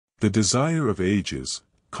The Desire of Ages,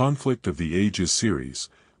 Conflict of the Ages series,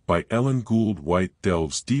 by Ellen Gould White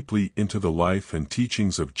delves deeply into the life and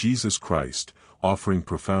teachings of Jesus Christ, offering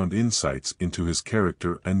profound insights into his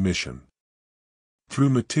character and mission.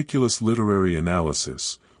 Through meticulous literary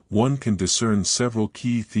analysis, one can discern several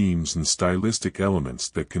key themes and stylistic elements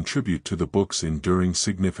that contribute to the book's enduring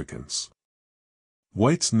significance.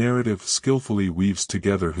 White's narrative skillfully weaves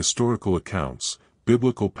together historical accounts,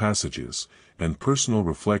 biblical passages, and personal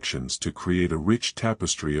reflections to create a rich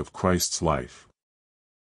tapestry of Christ's life.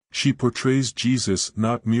 She portrays Jesus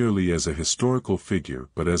not merely as a historical figure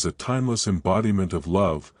but as a timeless embodiment of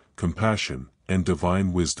love, compassion, and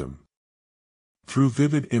divine wisdom. Through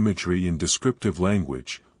vivid imagery and descriptive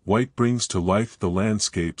language, White brings to life the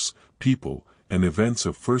landscapes, people, and events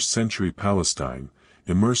of first-century Palestine,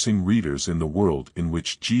 immersing readers in the world in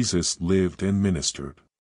which Jesus lived and ministered.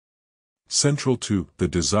 Central to The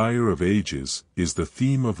Desire of Ages is the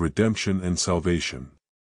theme of redemption and salvation.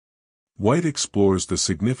 White explores the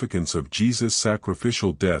significance of Jesus'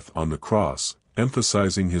 sacrificial death on the cross,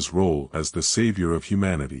 emphasizing his role as the Savior of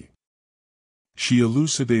humanity. She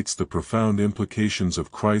elucidates the profound implications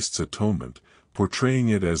of Christ's atonement, portraying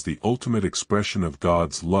it as the ultimate expression of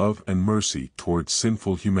God's love and mercy towards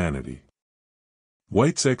sinful humanity.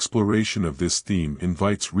 White's exploration of this theme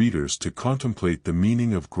invites readers to contemplate the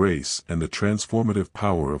meaning of grace and the transformative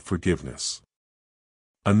power of forgiveness.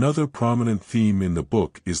 Another prominent theme in the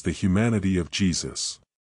book is the humanity of Jesus.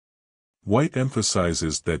 White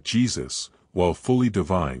emphasizes that Jesus, while fully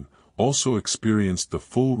divine, also experienced the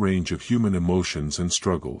full range of human emotions and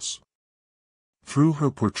struggles. Through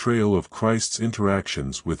her portrayal of Christ's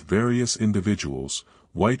interactions with various individuals,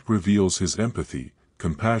 White reveals his empathy,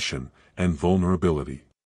 compassion, and vulnerability.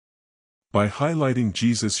 By highlighting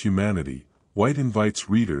Jesus' humanity, White invites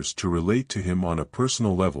readers to relate to him on a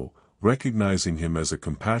personal level, recognizing him as a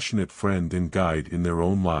compassionate friend and guide in their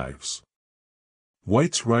own lives.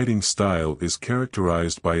 White's writing style is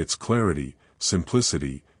characterized by its clarity,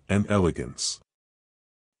 simplicity, and elegance.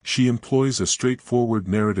 She employs a straightforward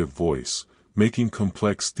narrative voice, making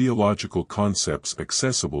complex theological concepts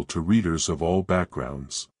accessible to readers of all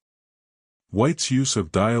backgrounds. White's use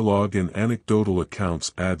of dialogue and anecdotal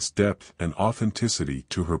accounts adds depth and authenticity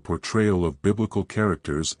to her portrayal of biblical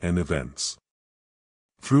characters and events.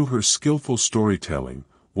 Through her skillful storytelling,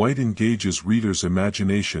 White engages readers'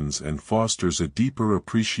 imaginations and fosters a deeper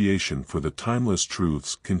appreciation for the timeless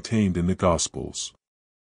truths contained in the Gospels.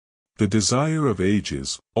 The Desire of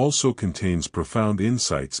Ages also contains profound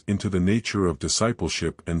insights into the nature of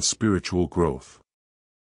discipleship and spiritual growth.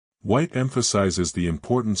 White emphasizes the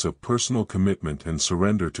importance of personal commitment and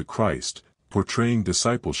surrender to Christ, portraying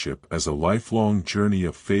discipleship as a lifelong journey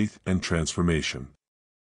of faith and transformation.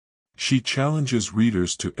 She challenges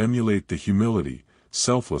readers to emulate the humility,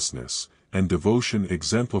 selflessness, and devotion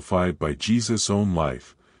exemplified by Jesus' own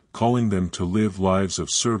life, calling them to live lives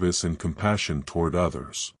of service and compassion toward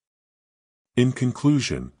others. In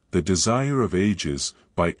conclusion, The Desire of Ages,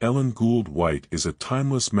 by Ellen Gould White is a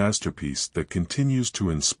timeless masterpiece that continues to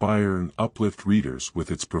inspire and uplift readers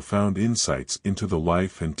with its profound insights into the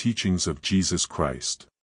life and teachings of Jesus Christ.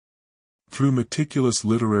 Through meticulous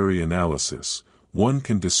literary analysis, one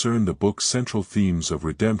can discern the book's central themes of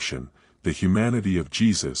redemption, the humanity of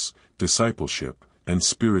Jesus, discipleship, and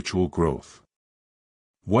spiritual growth.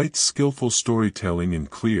 White's skillful storytelling and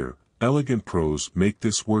clear, elegant prose make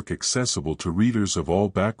this work accessible to readers of all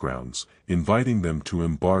backgrounds, inviting them to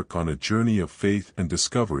embark on a journey of faith and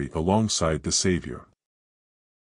discovery alongside the Savior.